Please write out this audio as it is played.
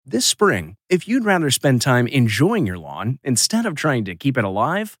This spring, if you'd rather spend time enjoying your lawn instead of trying to keep it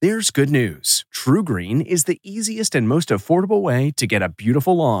alive, there's good news. TruGreen is the easiest and most affordable way to get a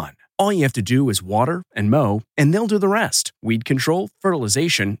beautiful lawn. All you have to do is water and mow, and they'll do the rest. Weed control,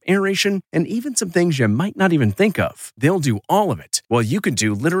 fertilization, aeration, and even some things you might not even think of. They'll do all of it, while you can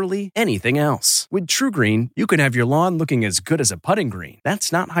do literally anything else. With TruGreen, you can have your lawn looking as good as a putting green.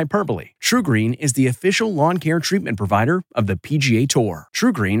 That's not hyperbole. TruGreen is the official lawn care treatment provider of the PGA Tour.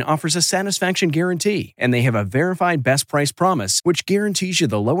 TruGreen offers a satisfaction guarantee, and they have a verified best price promise, which guarantees you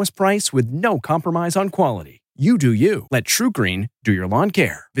the lowest price with no compromise on quality. You do you. Let TruGreen do your lawn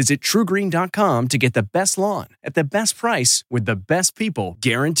care. Visit TruGreen.com to get the best lawn at the best price with the best people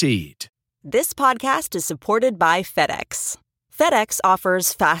guaranteed. This podcast is supported by FedEx. FedEx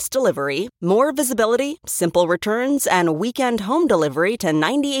offers fast delivery, more visibility, simple returns, and weekend home delivery to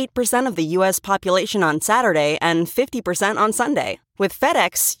 98% of the U.S. population on Saturday and 50% on Sunday. With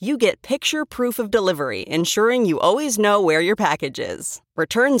FedEx, you get picture proof of delivery, ensuring you always know where your package is.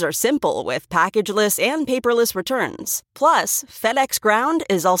 Returns are simple with packageless and paperless returns. Plus, FedEx Ground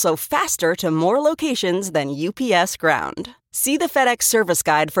is also faster to more locations than UPS Ground. See the FedEx service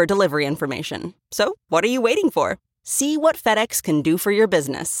guide for delivery information. So, what are you waiting for? See what FedEx can do for your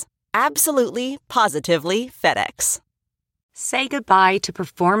business. Absolutely, positively FedEx. Say goodbye to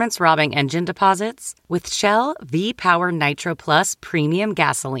performance-robbing engine deposits with Shell V-Power Nitro Plus Premium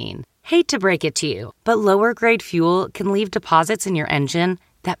Gasoline. Hate to break it to you, but lower-grade fuel can leave deposits in your engine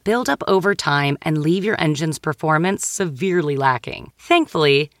that build up over time and leave your engine's performance severely lacking.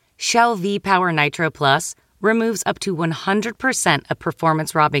 Thankfully, Shell V-Power Nitro Plus removes up to 100% of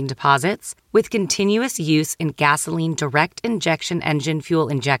performance-robbing deposits with continuous use in gasoline direct injection engine fuel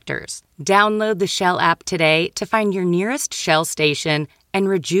injectors. Download the Shell app today to find your nearest Shell station and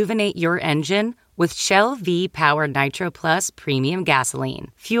rejuvenate your engine with Shell V-Power Nitro Plus Premium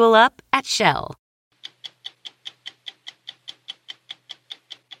Gasoline. Fuel up at Shell.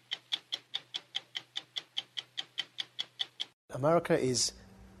 America is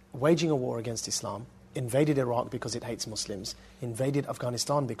waging a war against Islam, invaded Iraq because it hates Muslims, invaded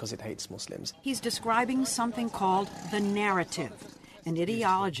Afghanistan because it hates Muslims. He's describing something called the narrative, an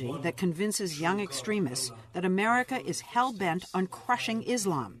ideology that convinces young extremists that America is hell-bent on crushing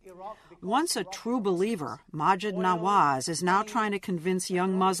Islam. Once a true believer, Maajid Nawaz is now trying to convince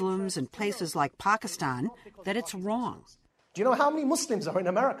young Muslims in places like Pakistan that it's wrong. Do you know how many Muslims are in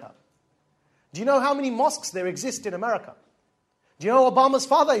America? Do you know how many mosques there exist in America? Do you know Obama's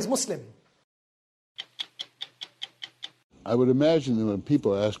father is Muslim? I would imagine that when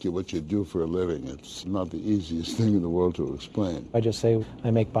people ask you what you do for a living, it's not the easiest thing in the world to explain. I just say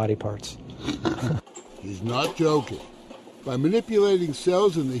I make body parts. He's not joking. By manipulating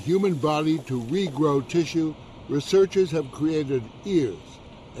cells in the human body to regrow tissue, researchers have created ears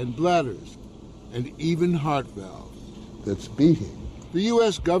and bladders and even heart valves that's beating. The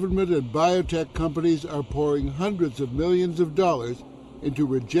U.S. government and biotech companies are pouring hundreds of millions of dollars into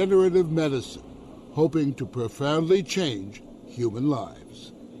regenerative medicine, hoping to profoundly change human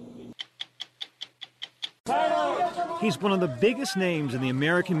lives. He's one of the biggest names in the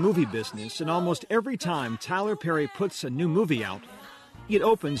American movie business, and almost every time Tyler Perry puts a new movie out, it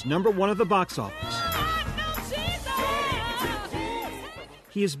opens #1 at the box office.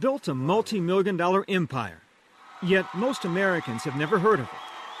 He has built a multi-million-dollar empire, yet most Americans have never heard of it.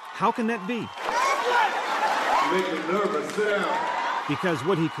 How can that be? You make me nervous. Sit down. Because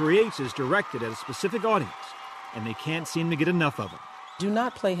what he creates is directed at a specific audience, and they can't seem to get enough of him. Do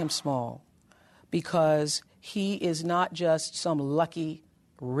not play him small, because he is not just some lucky,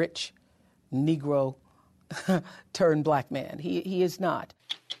 rich Negro turned black man. He is not.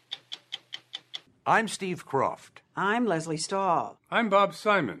 I'm Steve Croft. I'm Leslie Stahl. I'm Bob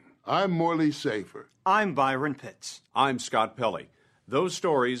Simon. I'm Morley Safer. I'm Byron Pitts. I'm Scott Pelley. Those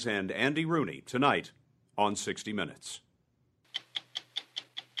stories and Andy Rooney tonight on 60 Minutes.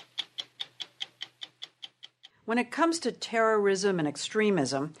 When it comes to terrorism and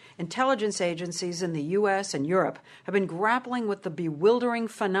extremism, intelligence agencies in the U.S. and Europe have been grappling with the bewildering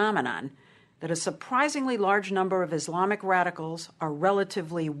phenomenon that a surprisingly large number of Islamic radicals are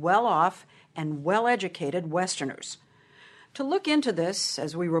relatively well-off and well-educated Westerners. To look into this,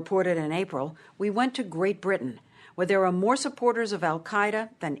 as we reported in April, we went to Great Britain, where there are more supporters of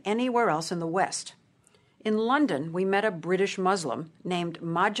al-Qaeda than anywhere else in the West. In London, we met a British Muslim named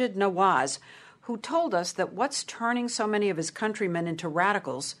Maajid Nawaz, who told us that what's turning so many of his countrymen into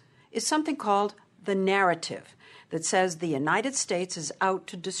radicals is something called the narrative that says the United States is out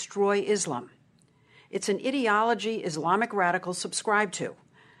to destroy Islam. It's an ideology Islamic radicals subscribe to.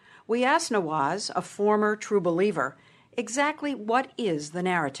 We asked Nawaz, a former true believer, Exactly what is the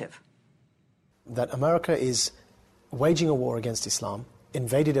narrative? That America is waging a war against Islam,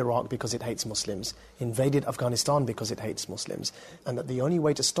 invaded Iraq because it hates Muslims, invaded Afghanistan because it hates Muslims, and that the only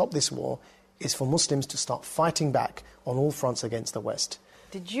way to stop this war is for Muslims to start fighting back on all fronts against the West.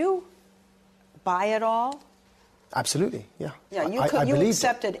 Did you buy it all? Absolutely, yeah. Yeah, you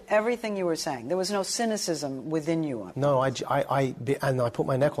accepted everything you were saying. There was no cynicism within you. No, and I put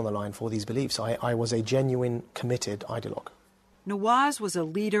my neck on the line for these beliefs. I was a genuine, committed ideologue. Nawaz was a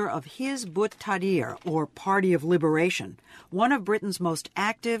leader of Hizb ut-Tahrir, or Party of Liberation, one of Britain's most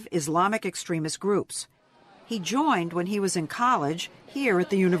active Islamic extremist groups. He joined when he was in college here at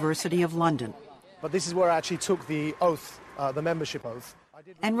the University of London. But this is where I actually took the oath, the membership oath.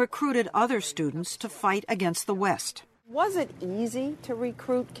 And recruited other students to fight against the West. Was it easy to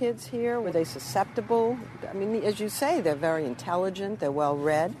recruit kids here? Were they susceptible? I mean, as you say, they're very intelligent, they're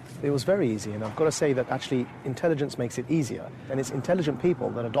well-read. It was very easy, and I've got to say that actually intelligence makes it easier, and it's intelligent people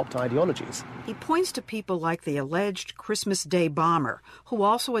that adopt ideologies. He points to people like the alleged Christmas Day bomber, who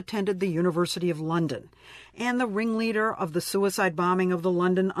also attended the University of London, and the ringleader of the suicide bombing of the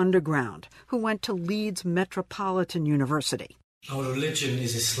London Underground, who went to Leeds Metropolitan University. Our religion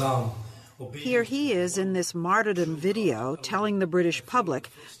is Islam. Here he is in this martyrdom video telling the British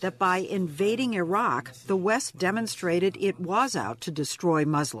public that by invading Iraq, the West demonstrated it was out to destroy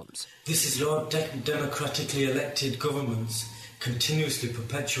Muslims. This is your democratically elected governments continuously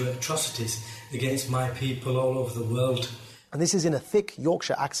perpetuate atrocities against my people all over the world. And this is in a thick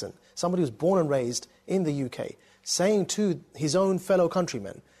Yorkshire accent, somebody who's born and raised in the UK, saying to his own fellow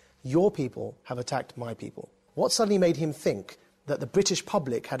countrymen, your people have attacked my people. What suddenly made him think that the British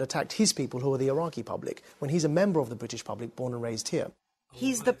public had attacked his people, who are the Iraqi public, when he's a member of the British public born and raised here?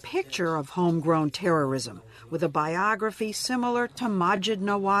 He's the picture of homegrown terrorism, with a biography similar to Majid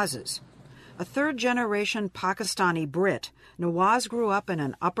Nawaz's. A third-generation Pakistani Brit, Nawaz grew up in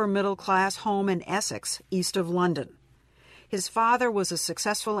an upper-middle-class home in Essex, east of London. His father was a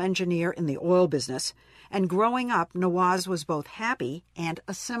successful engineer in the oil business, and growing up, Nawaz was both happy and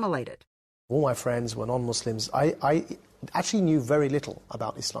assimilated. All my friends were non-Muslims. I actually knew very little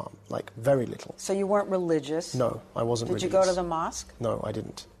about Islam, like very little. So you weren't religious? No, I wasn't religious. Did you go to the mosque? No, I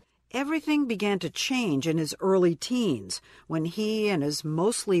didn't. Everything began to change in his early teens when he and his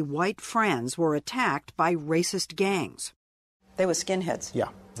mostly white friends were attacked by racist gangs. They were skinheads? Yeah.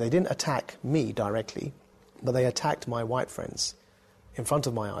 They didn't attack me directly, but they attacked my white friends in front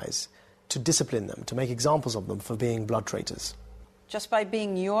of my eyes to discipline them, to make examples of them for being blood traitors. Just by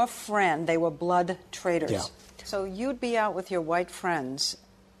being your friend, they were blood traitors. Yeah. So you'd be out with your white friends,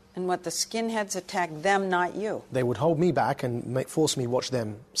 and what, the skinheads attacked them, not you? They would hold me back and force me watch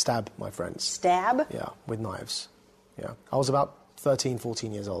them stab my friends. Stab? Yeah, with knives. Yeah. I was about 13,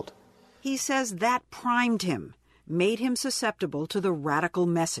 14 years old. He says that primed him, made him susceptible to the radical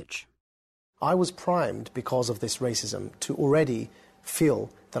message. I was primed because of this racism to already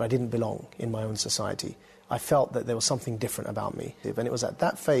feel that I didn't belong in my own society. I felt that there was something different about me. And it was at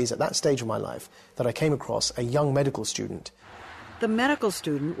that phase, at that stage of my life, that I came across a young medical student. The medical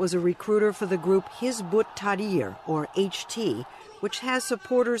student was a recruiter for the group Hizb ut-Tahrir, or HT, which has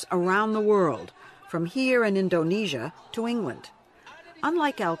supporters around the world, from here in Indonesia to England.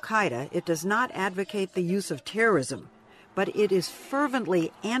 Unlike al-Qaeda, it does not advocate the use of terrorism, but it is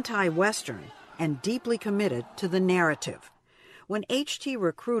fervently anti-Western and deeply committed to the narrative. When HT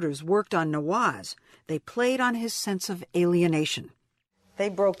recruiters worked on Nawaz, they played on his sense of alienation. They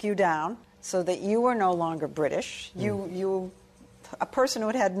broke you down so that you were no longer British. A person who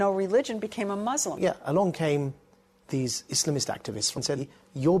had no religion became a Muslim. Yeah, along came these Islamist activists and said,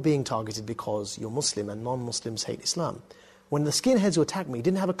 you're being targeted because you're Muslim and non-Muslims hate Islam. When the skinheads who attacked me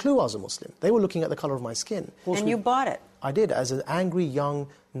didn't have a clue I was a Muslim. They were looking at the colour of my skin. And you bought it? I did, as an angry, young,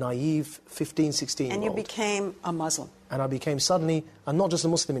 naive 15, 16-year-old. And you became a Muslim? And I became suddenly, and not just a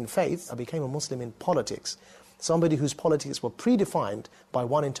Muslim in faith, I became a Muslim in politics. Somebody whose politics were predefined by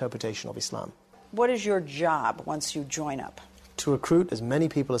one interpretation of Islam. What is your job once you join up? To recruit as many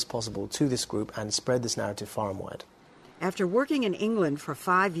people as possible to this group and spread this narrative far and wide. After working in England for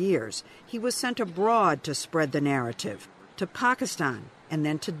 5 years, he was sent abroad to spread the narrative, to Pakistan and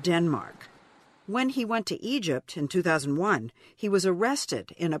then to Denmark. When he went to Egypt in 2001, he was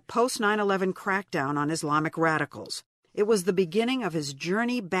arrested in a post-9/11 crackdown on Islamic radicals. It was the beginning of his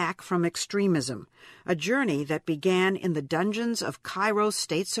journey back from extremism, a journey that began in the dungeons of Cairo's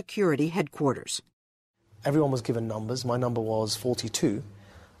state security headquarters. Everyone was given numbers. My number was 42.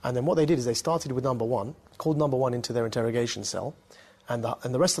 And then what they did is they started with number 1, called number 1 into their interrogation cell, and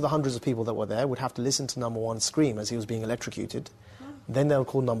the rest of the hundreds of people that were there would have to listen to number 1 scream as he was being electrocuted. Then they would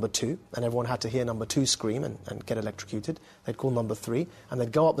call number 2, and everyone had to hear number 2 scream and get electrocuted. They'd call number 3, and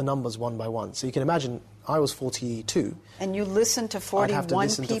they'd go up the numbers one by one. So you can imagine, I was 42. And you listened to 41 I'd have to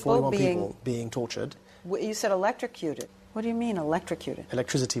listen to 41 people being tortured. You said electrocuted. What do you mean electrocuted?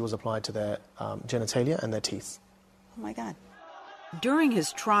 Electricity was applied to their genitalia and their teeth. Oh, my God. During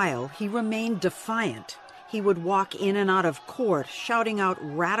his trial, he remained defiant. He would walk in and out of court shouting out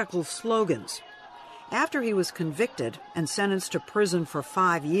radical slogans. After he was convicted and sentenced to prison for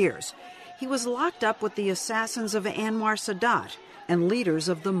 5 years, he was locked up with the assassins of Anwar Sadat and leaders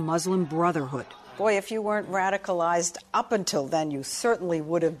of the Muslim Brotherhood. Boy, if you weren't radicalized up until then, you certainly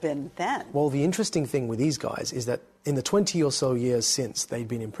would have been then. Well, the interesting thing with these guys is that in the 20 or so years since they'd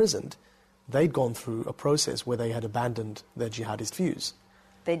been imprisoned, they'd gone through a process where they had abandoned their jihadist views.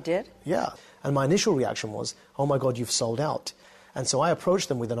 They did? Yeah. And my initial reaction was, oh my God, you've sold out. And so I approached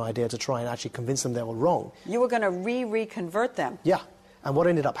them with an idea to try and actually convince them they were wrong. You were going to reconvert them? Yeah. And what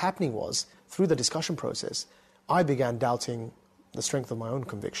ended up happening was, through the discussion process, I began doubting the strength of my own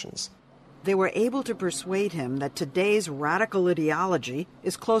convictions. They were able to persuade him that today's radical ideology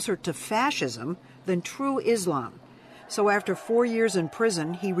is closer to fascism than true Islam. So after 4 years in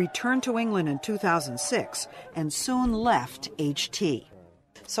prison, he returned to England in 2006 and soon left HT.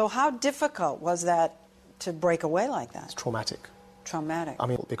 So how difficult was that to break away like that? It's traumatic. Traumatic. I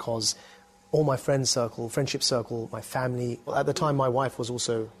mean, because all my friendship circle, my family, at the time my wife was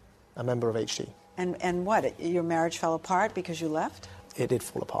also a member of HT. And what, your marriage fell apart because you left? It did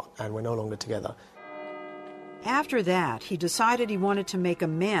fall apart, and we're no longer together. After that, he decided he wanted to make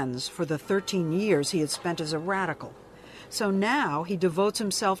amends for the 13 years he had spent as a radical. So now he devotes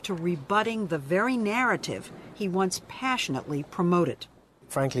himself to rebutting the very narrative he once passionately promoted.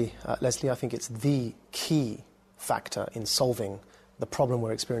 Frankly, Leslie, I think it's the key factor in solving the problem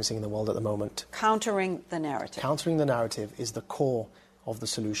we're experiencing in the world at the moment. Countering the narrative. Countering the narrative is the core of the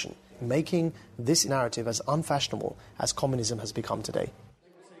solution. Making this narrative as unfashionable as communism has become today.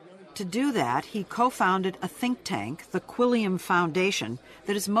 To do that, he co-founded a think tank, the Quilliam Foundation,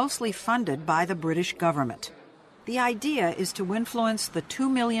 that is mostly funded by the British government. The idea is to influence the 2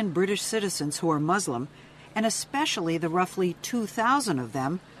 million British citizens who are Muslim, and especially the roughly 2,000 of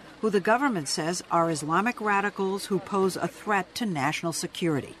them who the government says are Islamic radicals who pose a threat to national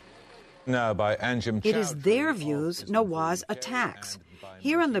security. Now by Anjem. It is their views Nawaz attacks.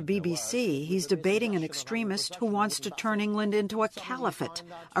 Here on the BBC, he's debating an extremist who wants to turn England into a caliphate,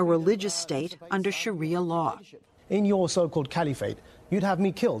 a religious state under Sharia law. In your so-called caliphate, you'd have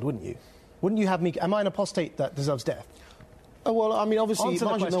me killed, wouldn't you? Wouldn't you have me... Am I an apostate that deserves death? Oh, well, I mean, obviously,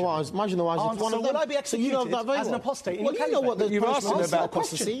 Maajid Nawaz is one of them. Will I be executed as an apostate in your caliphate? You know what you've asked him about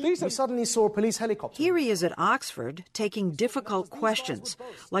apostasy. We suddenly saw a police helicopter. Here he is at Oxford taking difficult questions,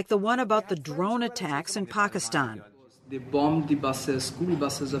 like the one about the drone attacks in Pakistan. They bombed the buses, school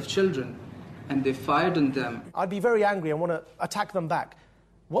buses of children, and they fired on them. I'd be very angry and want to attack them back.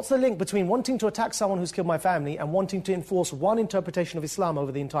 What's the link between wanting to attack someone who's killed my family and wanting to enforce one interpretation of Islam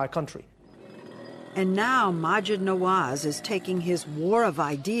over the entire country? And now Maajid Nawaz is taking his war of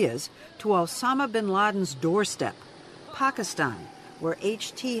ideas to Osama bin Laden's doorstep, Pakistan, where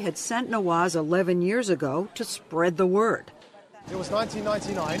HT had sent Nawaz 11 years ago to spread the word. It was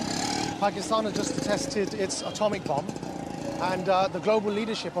 1999. Pakistan had just tested its atomic bomb, and the global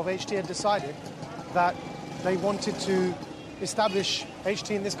leadership of HT had decided that they wanted to establish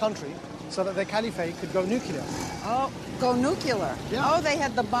HT in this country so that their caliphate could go nuclear. Oh, go nuclear. Yeah. Oh, they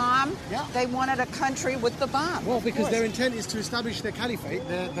had the bomb. Yeah. They wanted a country with the bomb. Well, because their intent is to establish their caliphate,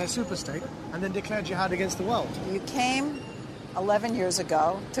 their superstate, and then declare jihad against the world. You came 11 years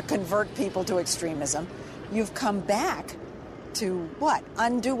ago to convert people to extremism. You've come back to what?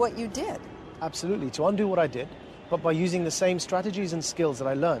 Undo what you did. Absolutely, to undo what I did, but by using the same strategies and skills that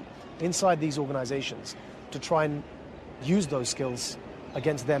I learned inside these organizations to try and use those skills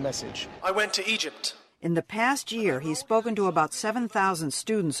against their message. I went to Egypt. In the past year, he's spoken to about 7,000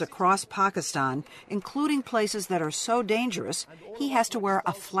 students across Pakistan, including places that are so dangerous he has to wear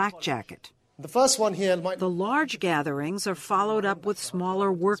a flak jacket. The first one here The large gatherings are followed up with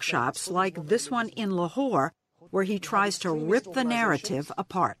smaller workshops like this one in Lahore, where he tries to rip the narrative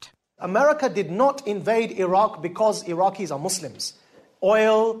apart. America did not invade Iraq because Iraqis are Muslims.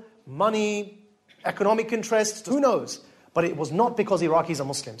 Oil, money, economic interests, who knows? But it was not because Iraqis are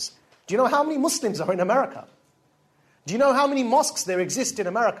Muslims. Do you know how many Muslims are in America? Do you know how many mosques there exist in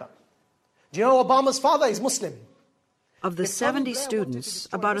America? Do you know Obama's father is Muslim? Of the 70 students,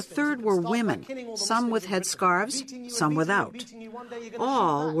 about a third were women, some with headscarves, some without.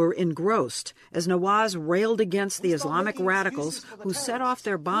 All were engrossed as Nawaz railed against the Islamic radicals who set off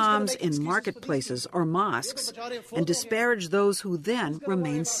their bombs in marketplaces or mosques and disparaged those who then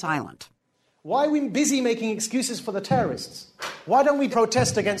remained silent. Why are we busy making excuses for the terrorists? Why don't we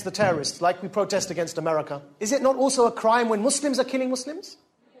protest against the terrorists like we protest against America? Is it not also a crime when Muslims are killing Muslims?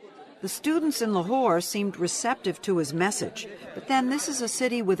 The students in Lahore seemed receptive to his message, but then this is a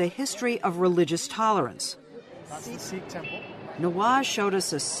city with a history of religious tolerance. That's the Sikh temple. Nawaz showed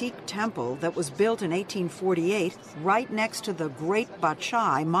us a Sikh temple that was built in 1848 right next to the Great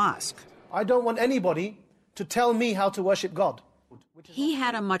Bachai Mosque. I don't want anybody to tell me how to worship God. He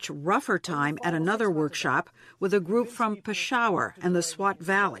had a much rougher time at another workshop with a group from Peshawar and the Swat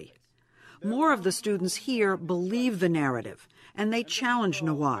Valley. More of the students here believe the narrative, and they challenge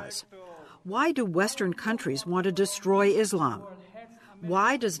Nawaz. Why do Western countries want to destroy Islam?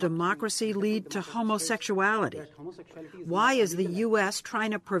 Why does democracy lead to homosexuality? Why is the U.S.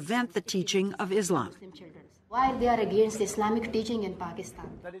 trying to prevent the teaching of Islam? Why they are against Islamic teaching in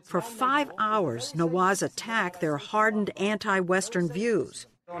Pakistan? For 5 hours, Nawaz attacked their hardened anti-Western views.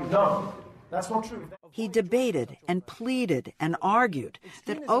 No, that's not true. He debated and pleaded and argued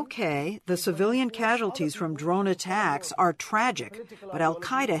that, okay, the civilian casualties from drone attacks are tragic, but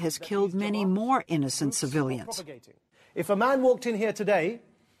al-Qaeda has killed many more innocent civilians. If a man walked in here today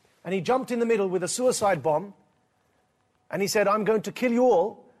and he jumped in the middle with a suicide bomb and he said, I'm going to kill you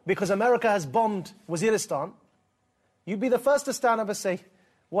all because America has bombed Waziristan, you'd be the first to stand up and say,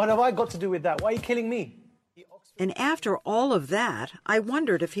 what have I got to do with that? Why are you killing me? And after all of that, I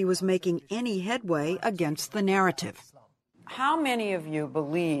wondered if he was making any headway against the narrative. How many of you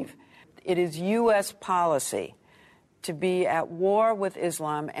believe it is U.S. policy to be at war with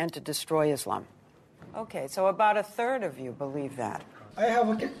Islam and to destroy Islam? Okay, so about a third of you believe that. I have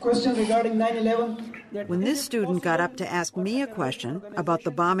a question regarding 9/11. When this student got up to ask me a question about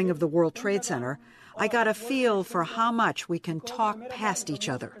the bombing of the World Trade Center, I got a feel for how much we can talk past each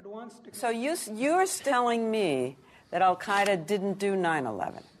other. So you're telling me that al-Qaeda didn't do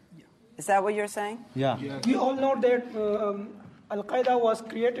 9/11? Is that what you're saying? Yeah. We all know that al-Qaeda was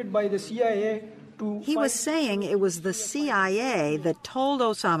created by the CIA to... He was saying it was the CIA that told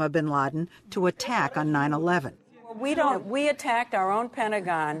Osama bin Laden to attack on 9/11. We attacked our own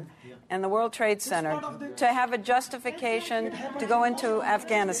Pentagon and the World Trade Center to have a justification to go into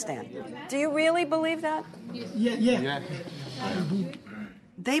Afghanistan. Do you really believe that? Yeah.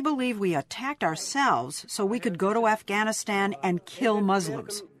 They believe we attacked ourselves so we could go to Afghanistan and kill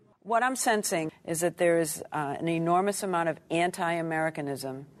Muslims. What I'm sensing is that there is an enormous amount of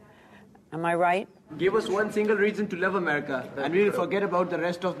anti-Americanism. Am I right? Give us one single reason to love America, and we will forget about the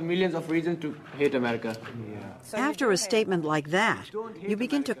rest of the millions of reasons to hate America. After a statement like that, you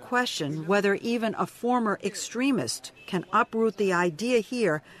begin to question whether even a former extremist can uproot the idea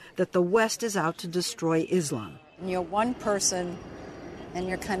here that the West is out to destroy Islam. You're one person, and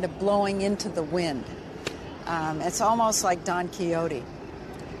you're kind of blowing into the wind. It's almost like Don Quixote.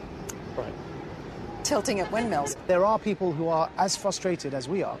 Right. Tilting at windmills. There are people who are as frustrated as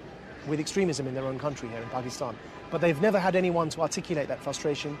we are with extremism in their own country here in Pakistan, but they've never had anyone to articulate that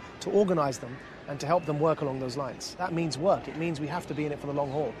frustration, to organize them, and to help them work along those lines. That means work. It means we have to be in it for the long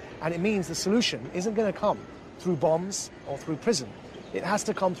haul. And it means the solution isn't going to come through bombs or through prison. It has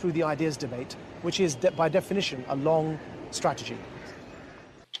to come through the ideas debate, which is, by definition, a long strategy.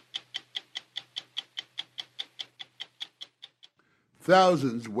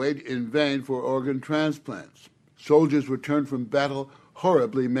 Thousands wait in vain for organ transplants. Soldiers return from battle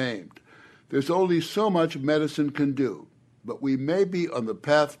horribly maimed. There's only so much medicine can do, but we may be on the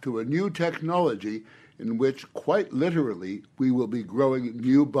path to a new technology in which, quite literally, we will be growing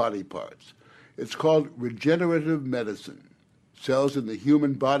new body parts. It's called regenerative medicine. Cells in the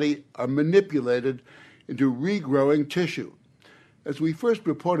human body are manipulated into regrowing tissue. As we first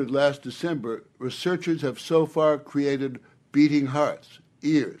reported last December, researchers have so far created beating hearts,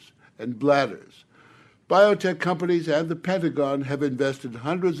 ears, and bladders. Biotech companies and the Pentagon have invested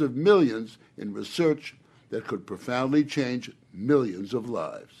hundreds of millions in research that could profoundly change millions of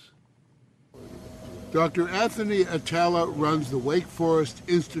lives. Dr. Anthony Atala runs the Wake Forest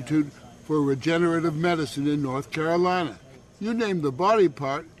Institute for Regenerative Medicine in North Carolina. You name the body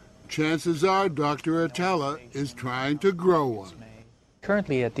part, chances are Dr. Atala is trying to grow one.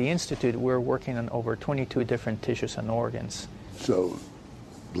 Currently at the Institute, we're working on over 22 different tissues and organs. So,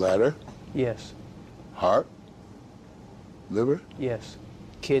 bladder? Yes. Heart? Liver? Yes.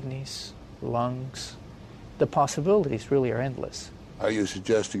 Kidneys, lungs. The possibilities really are endless. Are you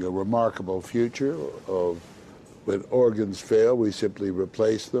suggesting a remarkable future of When organs fail, we simply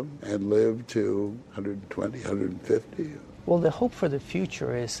replace them and live to 120, 150. Well, the hope for the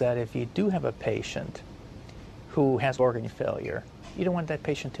future is that if you do have a patient who has organ failure, you don't want that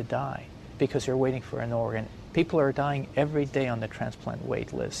patient to die because you're waiting for an organ. People are dying every day on the transplant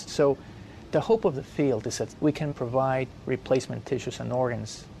wait list. So the hope of the field is that we can provide replacement tissues and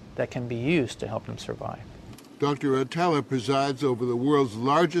organs that can be used to help them survive. Dr. Atala presides over the world's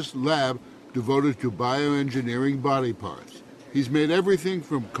largest lab devoted to bioengineering body parts. He's made everything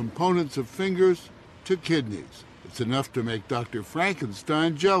from components of fingers to kidneys. It's enough to make Dr.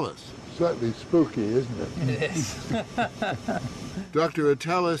 Frankenstein jealous. Slightly spooky, isn't it? It is. Dr.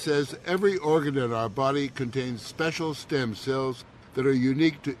 Atala says every organ in our body contains special stem cells that are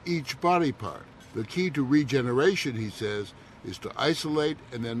unique to each body part. The key to regeneration, he says, is to isolate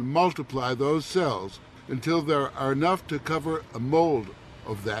and then multiply those cells until there are enough to cover a mold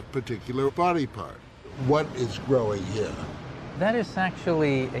of that particular body part. What is growing here? That is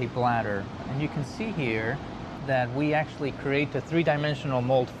actually a bladder, and you can see here that we actually create a three-dimensional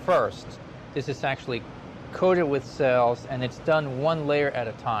mold first. This is actually coated with cells, and it's done one layer at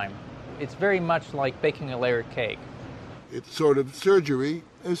a time. It's very much like baking a layered cake. It's sort of surgery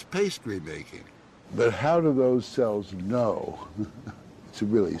as pastry making. But how do those cells know? It's a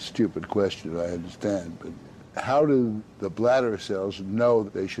really stupid question, I understand, but how do the bladder cells know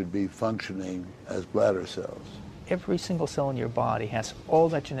that they should be functioning as bladder cells? Every single cell in your body has all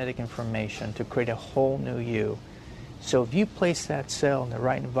that genetic information to create a whole new you. So if you place that cell in the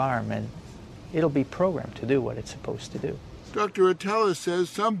right environment, it'll be programmed to do what it's supposed to do. Dr. Atala says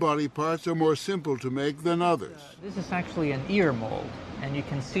some body parts are more simple to make than others. This is actually an ear mold, and you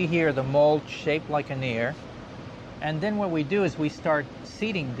can see here the mold shaped like an ear. And then what we do is we start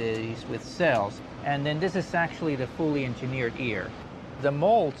seeding these with cells, and then this is actually the fully engineered ear. The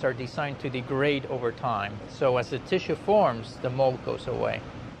molds are designed to degrade over time, so as the tissue forms, the mold goes away.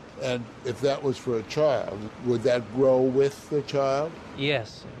 And if that was for a child, would that grow with the child?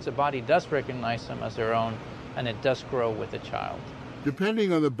 Yes, the body does recognize them as their own, and it does grow with the child.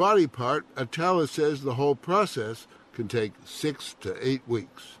 Depending on the body part, Atala says the whole process can take 6 to 8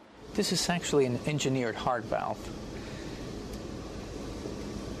 weeks. This is actually an engineered heart valve.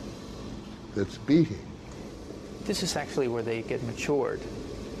 That's beating. This is actually where they get matured,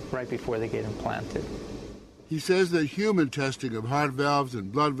 right before they get implanted. He says that human testing of heart valves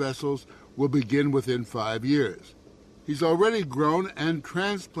and blood vessels will begin within 5 years. He's already grown and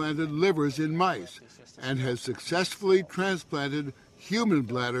transplanted livers in mice and has successfully transplanted human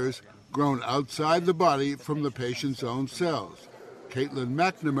bladders grown outside the body from the patient's own cells. Caitlin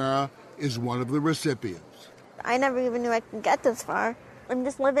McNamara is one of the recipients. I never even knew I could get this far. I'm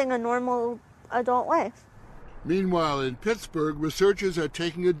just living a normal adult life. Meanwhile, in Pittsburgh, researchers are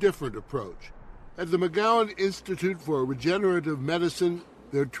taking a different approach. At the McGowan Institute for Regenerative Medicine,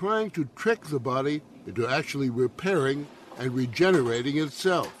 they're trying to trick the body into actually repairing and regenerating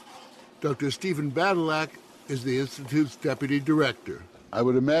itself. Dr. Stephen Badylak is the Institute's deputy director. I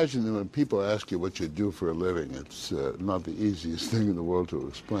would imagine that when people ask you what you do for a living, it's not the easiest thing in the world to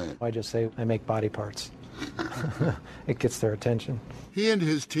explain. I just say I make body parts. It gets their attention. He and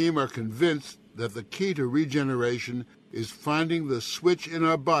his team are convinced that the key to regeneration is finding the switch in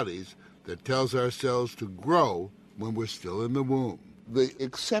our bodies that tells our cells to grow when we're still in the womb. The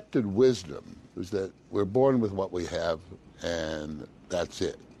accepted wisdom is that we're born with what we have, and that's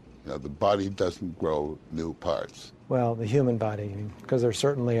it. You know, the body doesn't grow new parts. Well, the human body, because there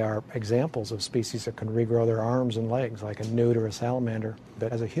certainly are examples of species that can regrow their arms and legs, like a newt or a salamander.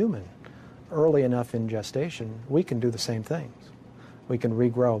 But as a human, early enough in gestation, we can do the same things. We can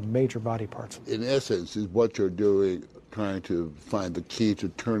regrow major body parts. In essence, is what you're doing, trying to find the key to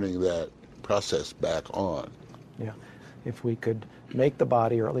turning that process back on. Yeah. If we could make the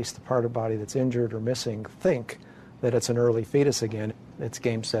body, or at least the part of the body that's injured or missing, think that it's an early fetus again, it's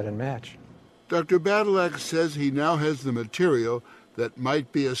game, set, and match. Dr. Badylak says he now has the material that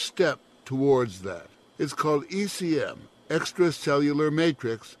might be a step towards that. It's called ECM, extracellular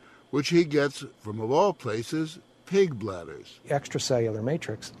matrix, which he gets from, of all places, pig bladders. Extracellular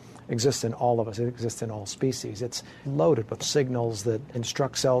matrix exists in all of us. It exists in all species. It's loaded with signals that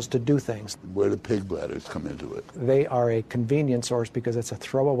instruct cells to do things. Where do pig bladders come into it? They are a convenience source because it's a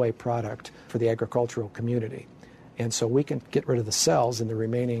throwaway product for the agricultural community. And so we can get rid of the cells in the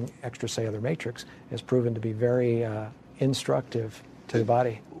remaining extracellular matrix. Has proven to be very instructive to the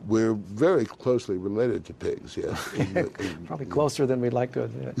body. We're very closely related to pigs, yes. Probably closer than we'd like to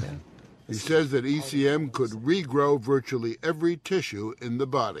admit, yeah. He says that ECM could regrow virtually every tissue in the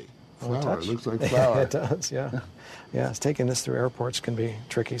body. Flour. touch. It looks like flour. It does, yeah. Yeah, taking this through airports can be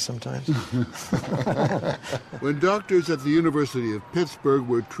tricky sometimes. When doctors at the University of Pittsburgh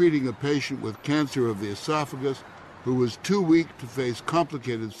were treating a patient with cancer of the esophagus who was too weak to face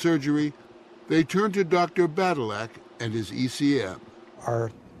complicated surgery, they turned to Dr. Badylak and his ECM.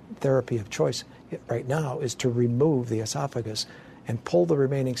 Our therapy of choice right now is to remove the esophagus and pull the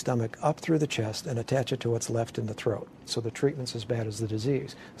remaining stomach up through the chest and attach it to what's left in the throat. So the treatment's as bad as the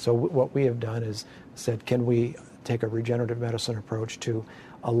disease. So what we have done is said, can we take a regenerative medicine approach to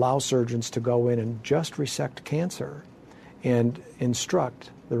allow surgeons to go in and just resect cancer and instruct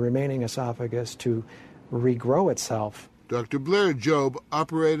the remaining esophagus to regrow itself. Dr. Blair Jobe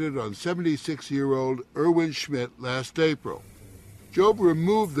operated on 76-year-old Erwin Schmidt last April. Jobe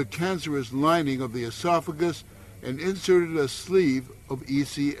removed the cancerous lining of the esophagus and inserted a sleeve of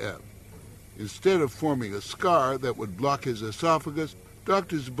ECM. Instead of forming a scar that would block his esophagus,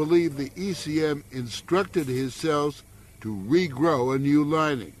 doctors believe the ECM instructed his cells to regrow a new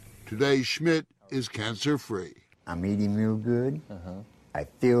lining. Today, Schmidt is cancer-free. I'm eating real good. I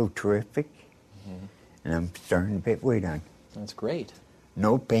feel terrific. And I'm starting to put weight on. That's great.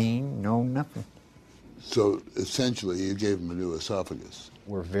 No pain, no nothing. So essentially, you gave him a new esophagus.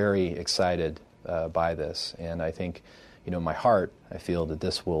 We're very excited by this, and I think, in my heart, I feel that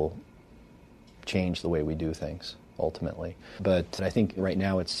this will change the way we do things, ultimately. But I think right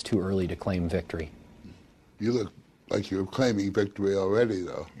now it's too early to claim victory. You look like you're claiming victory already,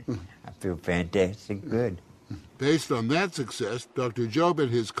 though. I feel fantastic good. Based on that success, Dr. Jobe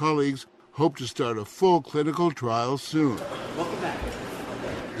and his colleagues hope to start a full clinical trial soon. Welcome back.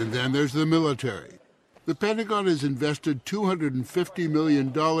 And then there's the military. The Pentagon has invested $250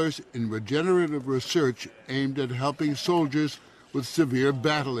 million in regenerative research aimed at helping soldiers with severe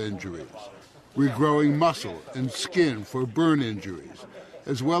battle injuries, regrowing muscle and skin for burn injuries,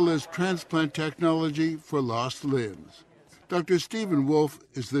 as well as transplant technology for lost limbs. Dr. Stephen Wolf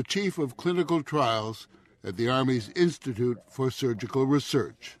is the chief of clinical trials at the Army's Institute for Surgical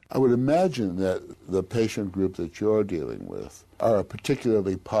Research. I would imagine that the patient group that you're dealing with are a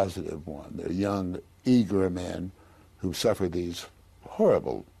particularly positive one. They're young, eager men who suffer these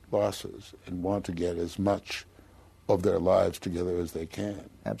horrible losses and want to get as much of their lives together as they can.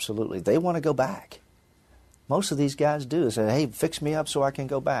 Absolutely. They want to go back. Most of these guys do. Say, hey, fix me up so I can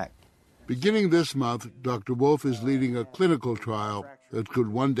go back. Beginning this month, Dr. Wolf is leading a clinical trial that could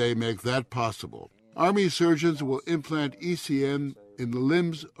one day make that possible. Army surgeons will implant ECM in the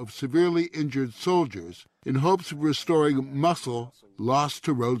limbs of severely injured soldiers in hopes of restoring muscle lost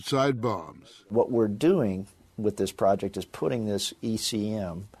to roadside bombs. What we're doing with this project is putting this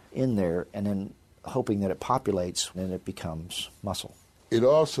ECM in there and then hoping that it populates and it becomes muscle. It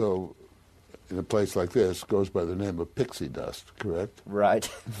also, in a place like this, goes by the name of pixie dust, correct?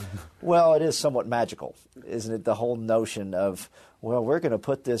 Right. Well, it is somewhat magical, isn't it? The whole notion of, well, we're going to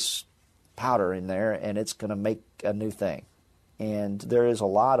put this powder in there and it's going to make a new thing. And there is a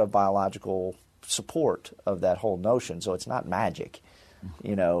lot of biological support of that whole notion, so it's not magic,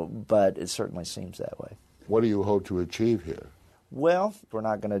 but it certainly seems that way. What do you hope to achieve here? Well, we're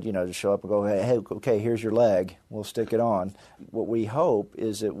not going to, just show up and go, hey, okay, here's your leg, we'll stick it on. What we hope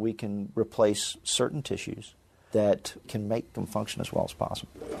is that we can replace certain tissues that can make them function as well as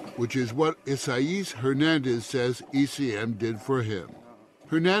possible. Which is what Isaias Hernandez says ECM did for him.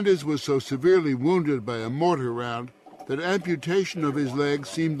 Hernandez was so severely wounded by a mortar round that amputation of his leg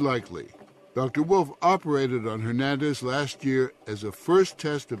seemed likely. Dr. Wolf operated on Hernandez last year as a first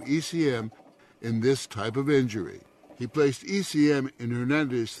test of ECM in this type of injury. He placed ECM in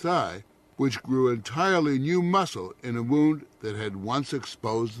Hernandez's thigh, which grew entirely new muscle in a wound that had once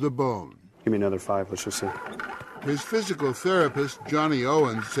exposed the bone. Give me another 5, let's just see. His physical therapist, Johnny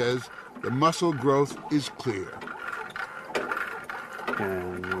Owens, says the muscle growth is clear.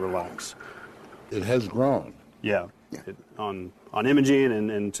 And relax. It has grown. Yeah. On imaging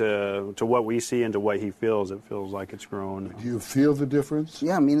and to what we see and to what he feels, it feels like it's grown. Do you feel the difference?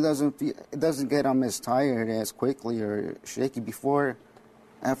 Yeah, I mean, it doesn't get as tired as quickly or shaky. Before,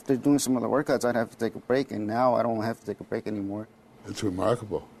 after doing some of the workouts, I'd have to take a break, and now I don't have to take a break anymore. It's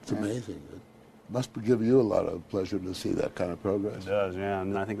remarkable. It's amazing. It must give you a lot of pleasure to see that kind of progress. It does, yeah,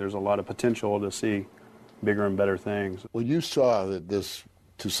 and I think there's a lot of potential to see bigger and better things. When you saw that this,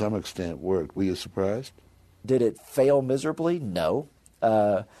 to some extent, worked, were you surprised? Did it fail miserably? No.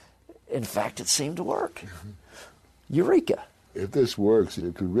 In fact, it seemed to work. Eureka. If this works,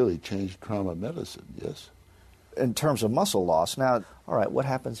 it could really change trauma medicine, yes? In terms of muscle loss, now, all right, what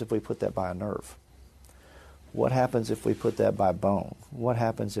happens if we put that by a nerve? What happens if we put that by bone? What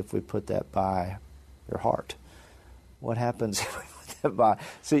happens if we put that by your heart? What happens if we put by.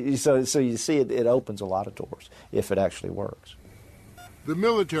 So you see it opens a lot of doors if it actually works. The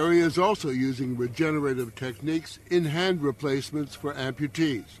military is also using regenerative techniques in hand replacements for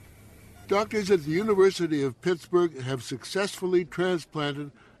amputees. Doctors at the University of Pittsburgh have successfully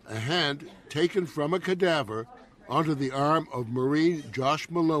transplanted a hand taken from a cadaver onto the arm of Marine Josh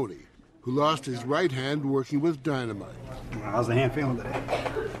Maloney, who lost his right hand working with dynamite. How's the hand feeling today?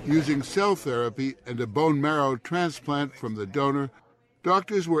 Using cell therapy and a bone marrow transplant from the donor,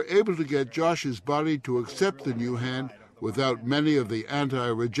 doctors were able to get Josh's body to accept the new hand without many of the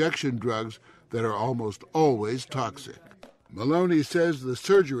anti-rejection drugs that are almost always toxic. Maloney says the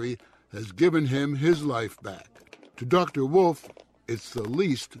surgery has given him his life back. To Dr. Wolf, it's the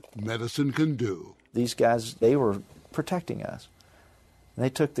least medicine can do. These guys, they were protecting us. They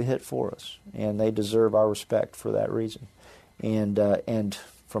took the hit for us, and they deserve our respect for that reason. And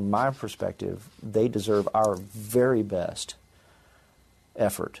from my perspective, they deserve our very best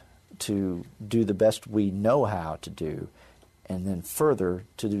effort to do the best we know how to do, and then further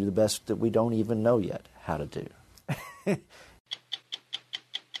to do the best that we don't even know yet how to do.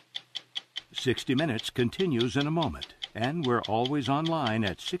 60 Minutes continues in a moment, and we're always online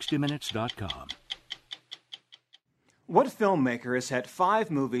at 60minutes.com. What filmmaker has had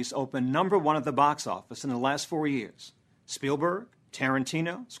 5 movies open #1 at the box office in the last 4 years? Spielberg?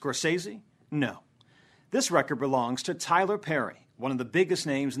 Tarantino? Scorsese? No. This record belongs to Tyler Perry, one of the biggest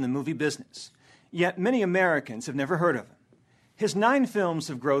names in the movie business. Yet many Americans have never heard of him. His 9 films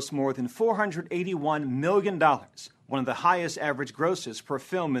have grossed more than $481 million, one of the highest average grosses per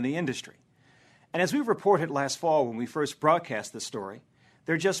film in the industry. And as we reported last fall when we first broadcast this story,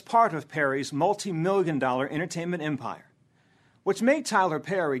 they're just part of Perry's multi-million-dollar entertainment empire. What's made Tyler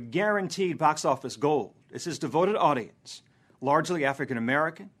Perry guaranteed box office gold is his devoted audience, largely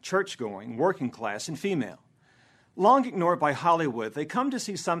African-American, church-going, working class, and female. Long ignored by Hollywood, they come to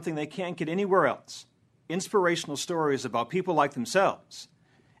see something they can't get anywhere else, inspirational stories about people like themselves,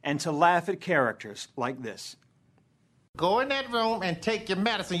 and to laugh at characters like this. Go in that room and take your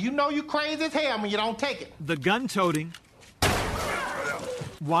medicine. You know you crazy as hell when you don't take it. The gun-toting,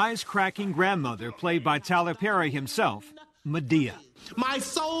 wisecracking grandmother, played by Tyler Perry himself, Medea. My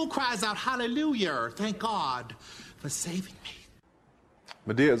soul cries out hallelujah. Thank God for saving me.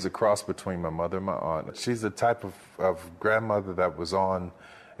 Medea is a cross between my mother and my aunt. She's the type of grandmother that was on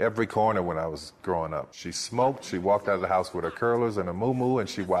every corner when I was growing up. She smoked, she walked out of the house with her curlers and a moo-moo, and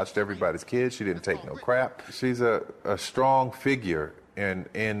she watched everybody's kids. She didn't take no crap. She's a strong figure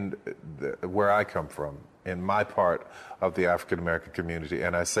in where I come from, in my part of the African-American community.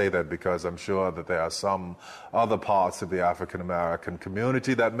 And I say that because I'm sure that there are some other parts of the African-American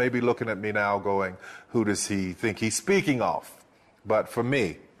community that may be looking at me now going, who does he think he's speaking of? But for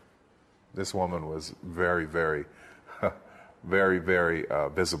me, this woman was very, very, very, very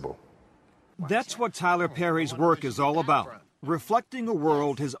visible. That's what Tyler Perry's work is all about, reflecting a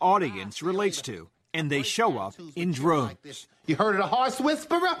world his audience relates to, and they show up in droves. You heard of the horse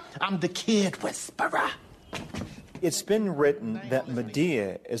whisperer? I'm the kid whisperer. It's been written that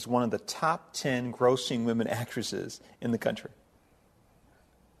Medea is one of the top 10 grossing women actresses in the country.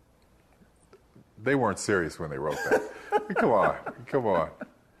 They weren't serious when they wrote that. Come on.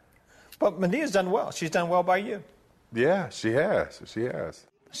 But Medea's done well. She's done well by you. Yeah, she has.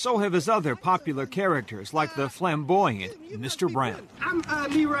 So have his other popular characters, like the flamboyant Mr. Brown. I'm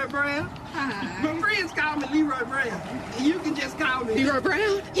Leroy Brown. My friends call me Leroy Brown. You can just call me Leroy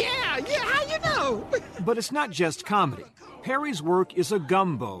Brown? Yeah, how you know? But it's not just comedy. Perry's work is a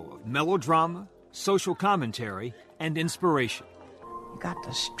gumbo of melodrama, social commentary, and inspiration. You got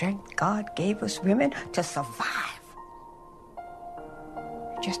the strength God gave us women to survive.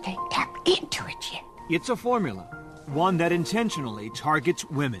 You just ain't tapped into it yet. It's a formula, one that intentionally targets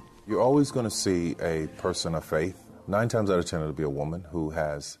women. You're always going to see a person of faith. 9 times out of 10 it'll be a woman who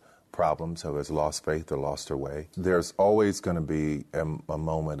has problems, who has lost faith or lost her way. There's always going to be a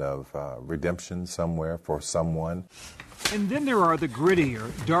moment of redemption somewhere for someone. And then there are the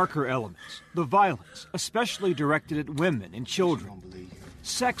grittier, darker elements, the violence, especially directed at women and children,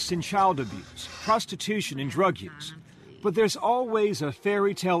 sex and child abuse, prostitution and drug use. But there's always a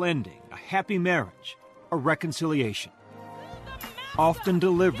fairy tale ending, a happy marriage, a reconciliation, often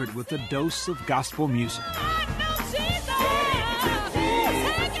delivered with a dose of gospel music.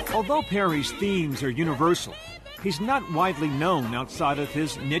 Although Perry's themes are universal, he's not widely known outside of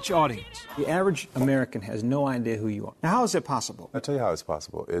his niche audience. The average American has no idea who you are. Now, how is it possible? I'll tell you how it's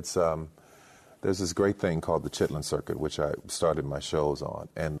possible. It's there's this great thing called the Chitlin Circuit, which I started my shows on.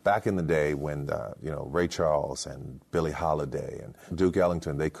 And back in the day when, Ray Charles and Billie Holiday and Duke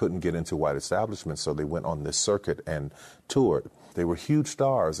Ellington, they couldn't get into white establishments, so they went on this circuit and toured. They were huge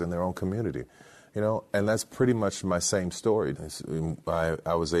stars in their own community, and that's pretty much my same story.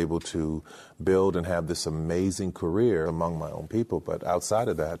 I was able to build and have this amazing career among my own people, but outside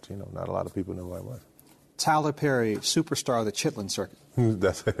of that, not a lot of people knew who I was. Tyler Perry, superstar of the Chitlin Circuit.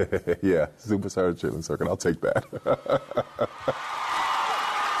 That's yeah, superstar of the Chitlin Circuit. I'll take that.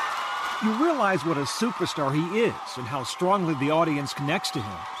 You realize what a superstar he is and how strongly the audience connects to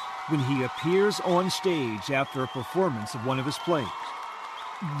him when he appears on stage after a performance of one of his plays.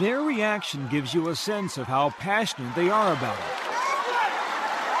 Their reaction gives you a sense of how passionate they are about it.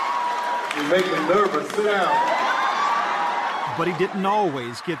 You make me nervous. Sit down. But he didn't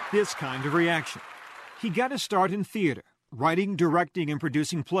always get this kind of reaction. He got his start in theater, writing, directing, and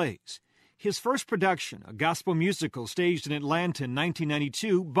producing plays. His first production, a gospel musical staged in Atlanta in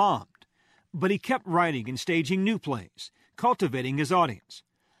 1992, bombed. But he kept writing and staging new plays, cultivating his audience.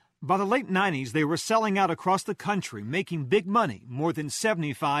 By the late 90s, they were selling out across the country, making big money, more than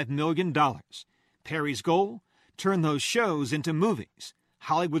 $75 million. Perry's goal? Turn those shows into movies.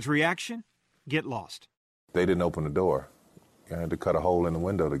 Hollywood's reaction? Get lost. They didn't open the door. You had to cut a hole in the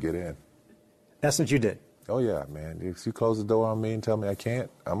window to get in. That's what you did? Oh, yeah, man. If you close the door on me and tell me I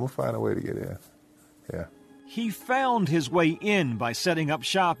can't, I'm going to find a way to get in. Yeah. He found his way in by setting up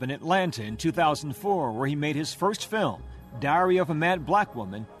shop in Atlanta in 2004, where he made his first film, Diary of a Mad Black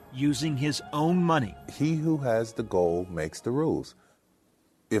Woman, using his own money. He who has the goal makes the rules.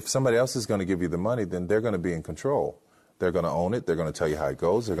 If somebody else is going to give you the money, then they're going to be in control. They're going to own it. They're going to tell you how it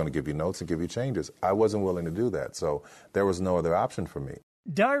goes. They're going to give you notes and give you changes. I wasn't willing to do that, so there was no other option for me.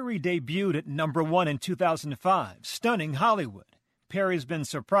 Diary debuted at #1 in 2005, stunning Hollywood. Perry's been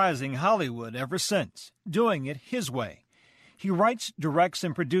surprising Hollywood ever since, doing it his way. He writes, directs,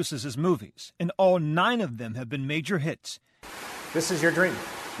 and produces his movies, and all 9 of them have been major hits. This is your dream?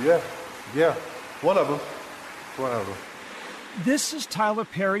 Yeah. One of them. This is Tyler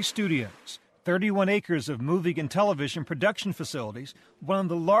Perry Studios, 31 acres of movie and television production facilities, one of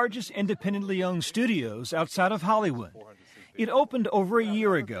the largest independently owned studios outside of Hollywood. It opened over a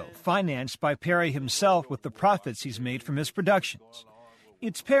year ago, financed by Perry himself with the profits he's made from his productions.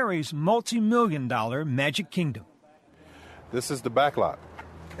 It's Perry's multi-million-dollar Magic Kingdom. This is the back lot,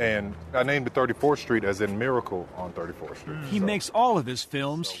 and I named it 34th Street as in Miracle on 34th Street. He makes all of his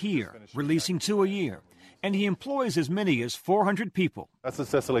films here, releasing 2 a year, and he employs as many as 400 people. That's the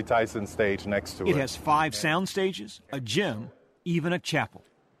Cicely Tyson stage next to it. It has 5 sound stages, a gym, even a chapel.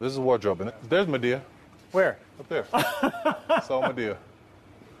 This is a wardrobe in it. There's Medea. Where? Up there. That's all Medea.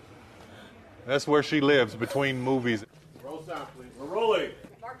 That's where she lives between movies. Roll sound, please. We're rolling.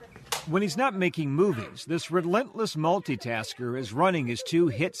 When he's not making movies, this relentless multitasker is running his 2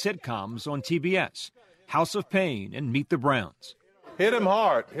 hit sitcoms on TBS, House of Pain and Meet the Browns. Hit him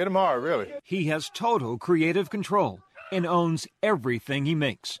hard, really. He has total creative control and owns everything he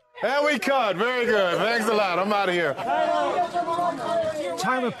makes. And we cut. Very good. Thanks a lot. I'm out of here.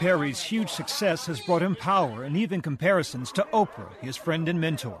 Tyler Perry's huge success has brought him power and even comparisons to Oprah, his friend and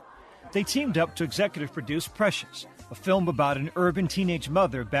mentor. They teamed up to executive produce Precious, a film about an urban teenage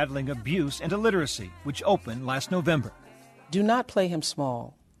mother battling abuse and illiteracy, which opened last November. Do not play him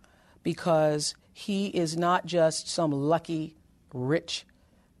small, because he is not just some lucky, rich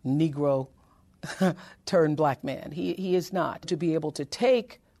Negro turned black man. He is not. To be able to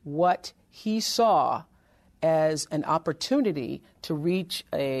take what he saw as an opportunity to reach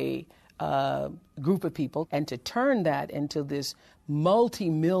a group of people and to turn that into this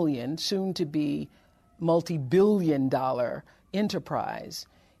multi-million, soon-to-be multi-billion-dollar enterprise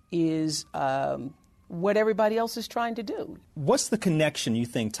is what everybody else is trying to do. What's the connection you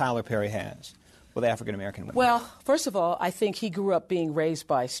think Tyler Perry has with African-American women? Well, first of all, I think he grew up being raised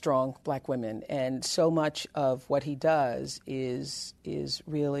by strong black women, and so much of what he does is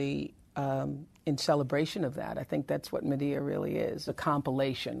really in celebration of that. I think that's what Medea really is, a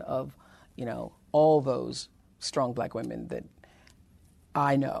compilation of, all those strong black women that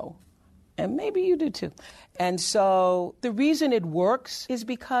I know, and maybe you do too. And so the reason it works is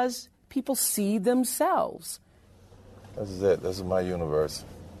because people see themselves. This is it. This is my universe.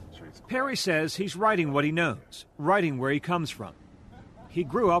 Perry says he's writing what he knows, writing where he comes from. He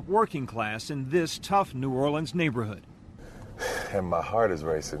grew up working class in this tough New Orleans neighborhood. And my heart is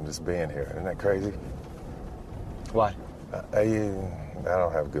racing just being here. Isn't that crazy? Why? I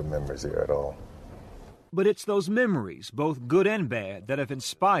don't have good memories here at all. But it's those memories, both good and bad, that have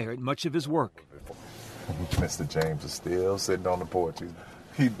inspired much of his work. Mr. James is still sitting on the porch.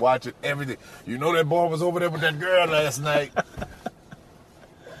 He's watching everything. You know that boy was over there with that girl last night.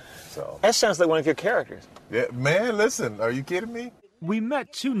 So that sounds like one of your characters. Yeah, man, listen, are you kidding me? We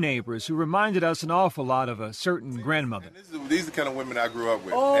met two neighbors who reminded us an awful lot of a certain grandmother. These are the kind of women I grew up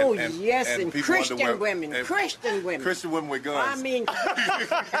with. Oh, yes, and people Christian wonder women. Christian women. Christian women with guns. I mean,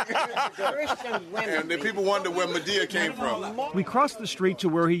 Christian women. And then people wonder where Madea came from. We crossed the street to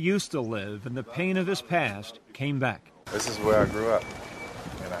where he used to live, and the pain of his past came back. This is where I grew up,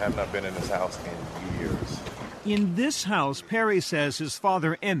 and I have not been in this house in years. In this house, Perry says his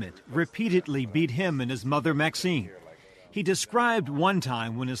father Emmett repeatedly beat him and his mother Maxine. He described one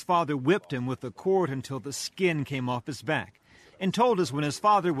time when his father whipped him with a cord until the skin came off his back, and told us when his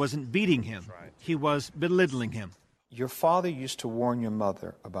father wasn't beating him, he was belittling him. Your father used to warn your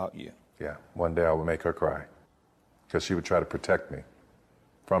mother about you. Yeah, one day I would make her cry, because she would try to protect me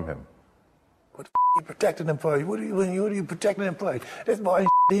from him. What the you protecting him for? What are you protecting him for? This boy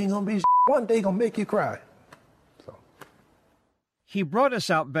ain't gonna be one day gonna make you cry. He brought us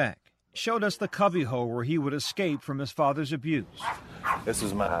out back, showed us the cubbyhole where he would escape from his father's abuse. This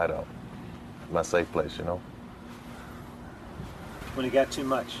is my hideout, my safe place, you know? When it got too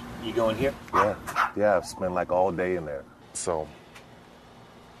much, you go in here? Yeah, I've spent like all day in there. So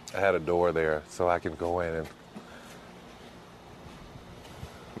I had a door there so I can go in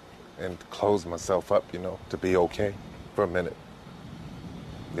and close myself up, you know, to be okay for a minute.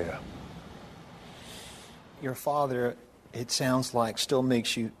 Yeah. Your father, it sounds like,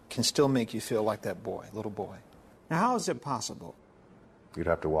 can still make you feel like that boy, little boy. Now, how is it possible? You'd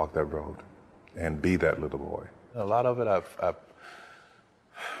have to walk that road and be that little boy. A lot of it I've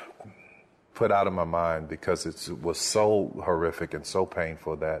put out of my mind because it was so horrific and so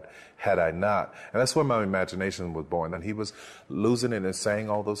painful that had I not, and that's where my imagination was born, and he was losing it and saying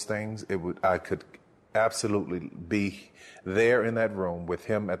all those things, I could absolutely be there in that room with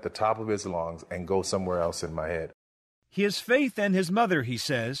him at the top of his lungs and go somewhere else in my head. His faith and his mother, he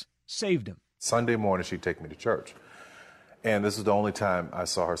says, saved him. Sunday morning, she'd take me to church. And this is the only time I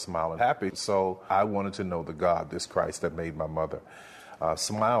saw her smiling happy. So I wanted to know the God, this Christ that made my mother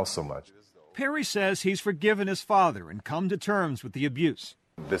smile so much. Perry says he's forgiven his father and come to terms with the abuse.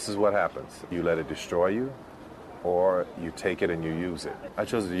 This is what happens. You let it destroy you, or you take it and you use it. I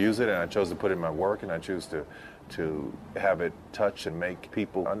chose to use it, and I chose to put it in my work, and I choose to have it touch and make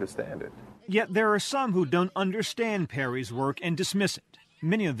people understand it. Yet there are some who don't understand Perry's work and dismiss it,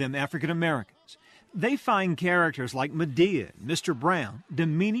 many of them African Americans. They find characters like Madea and Mr. Brown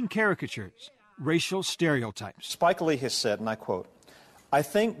demeaning caricatures, racial stereotypes. Spike Lee has said, and I quote, "I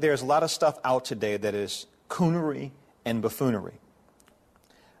think there's a lot of stuff out today that is coonery and buffoonery.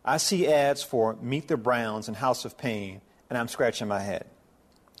 I see ads for Meet the Browns and House of Pain, and I'm scratching my head.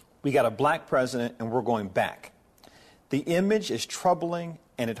 We got a black president, and we're going back. The image is troubling,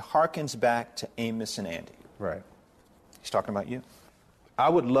 and it harkens back to Amos and Andy." Right. He's talking about you. I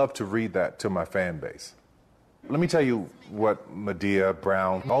would love to read that to my fan base. Let me tell you what Madea,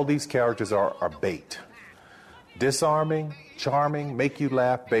 Brown, all these characters are bait. Disarming, charming, make you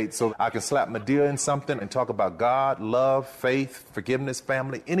laugh bait. So I can slap Madea in something and talk about God, love, faith, forgiveness,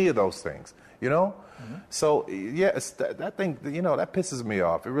 family, any of those things, you know? Mm-hmm. So, yeah, that thing, you know, that pisses me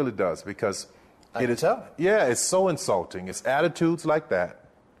off. It really does, because it's so insulting. It's attitudes like that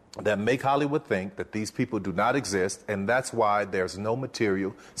make Hollywood think that these people do not exist, and that's why there's no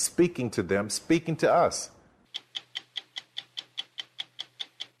material speaking to them, speaking to us.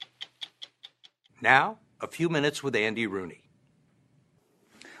 Now, a few minutes with Andy Rooney.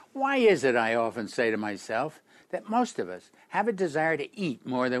 Why is it, I often say to myself, that most of us have a desire to eat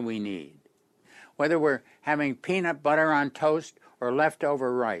more than we need? Whether we're having peanut butter on toast or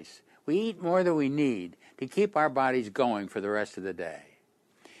leftover rice, we eat more than we need to keep our bodies going for the rest of the day.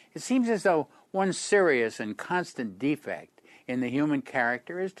 It seems as though one serious and constant defect in the human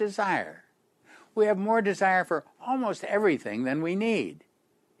character is desire. We have more desire for almost everything than we need.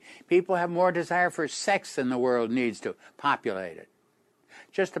 People have more desire for sex than the world needs to populate it.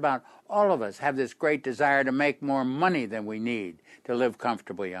 Just about all of us have this great desire to make more money than we need to live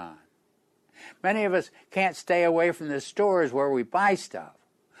comfortably on. Many of us can't stay away from the stores where we buy stuff.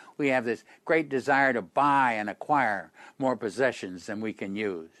 We have this great desire to buy and acquire more possessions than we can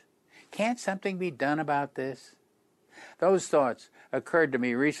use. Can't something be done about this? Those thoughts occurred to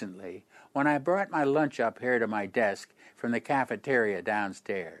me recently when I brought my lunch up here to my desk from the cafeteria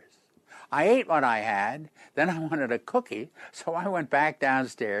downstairs. I ate what I had, then I wanted a cookie, so I went back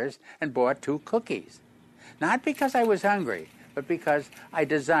downstairs and bought 2 cookies. Not because I was hungry, but because I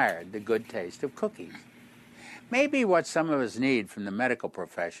desired the good taste of cookies. Maybe what some of us need from the medical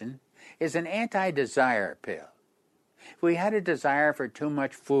profession is an anti-desire pill. If we had a desire for too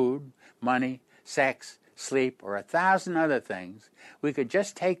much food, money, sex, sleep, or 1,000 other things, we could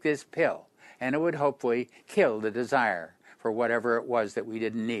just take this pill, and it would hopefully kill the desire for whatever it was that we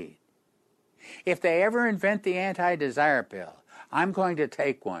didn't need. If they ever invent the anti-desire pill, I'm going to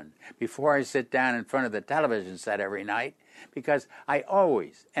take one before I sit down in front of the television set every night, because I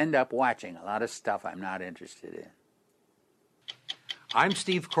always end up watching a lot of stuff I'm not interested in. I'm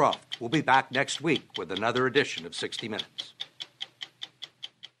Steve Croft. We'll be back next week with another edition of 60 Minutes.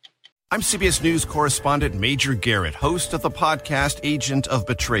 I'm CBS News correspondent Major Garrett, host of the podcast Agent of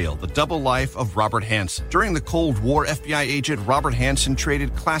Betrayal, The Double Life of Robert Hanssen. During the Cold War, FBI agent Robert Hanssen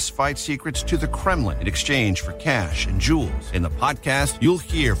traded classified secrets to the Kremlin in exchange for cash and jewels. In the podcast, you'll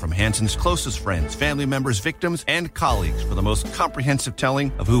hear from Hanssen's closest friends, family members, victims, and colleagues for the most comprehensive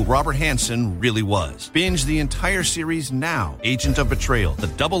telling of who Robert Hanssen really was. Binge the entire series now. Agent of Betrayal, The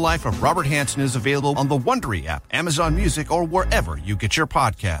Double Life of Robert Hanssen is available on the Wondery app, Amazon Music, or wherever you get your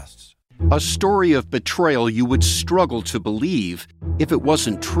podcasts. A story of betrayal you would struggle to believe if it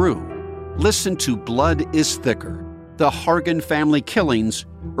wasn't true. Listen to Blood is Thicker, The Hargan Family Killings,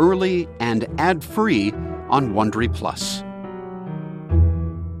 early and ad-free on Wondery Plus.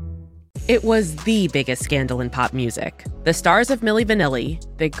 It was the biggest scandal in pop music. The stars of Milli Vanilli,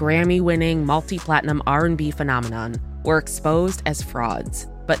 the Grammy-winning multi-platinum R&B phenomenon, were exposed as frauds.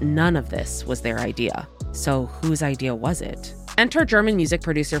 But none of this was their idea. So whose idea was it? Enter German music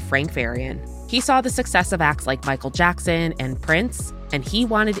producer Frank Farian. He saw the success of acts like Michael Jackson and Prince, and he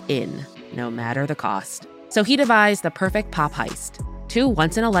wanted in, no matter the cost. So he devised the perfect pop heist. Two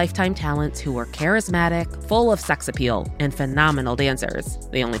once-in-a-lifetime talents who were charismatic, full of sex appeal, and phenomenal dancers.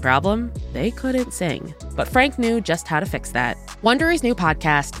 The only problem? They couldn't sing. But Frank knew just how to fix that. Wondery's new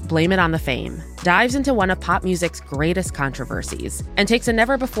podcast, Blame It on the Fame, dives into one of pop music's greatest controversies and takes a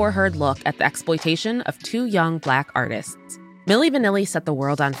never-before-heard look at the exploitation of two young Black artists. Milli Vanilli set the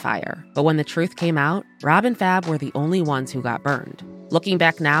world on fire, but when the truth came out, Rob and Fab were the only ones who got burned. Looking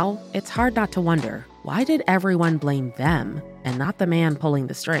back now, it's hard not to wonder, why did everyone blame them and not the man pulling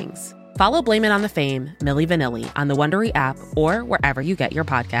the strings? Follow Blame It on the Fame, Milli Vanilli, on the Wondery app or wherever you get your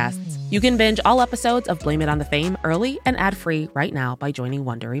podcasts. You can binge all episodes of Blame It on the Fame early and ad-free right now by joining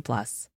Wondery Plus.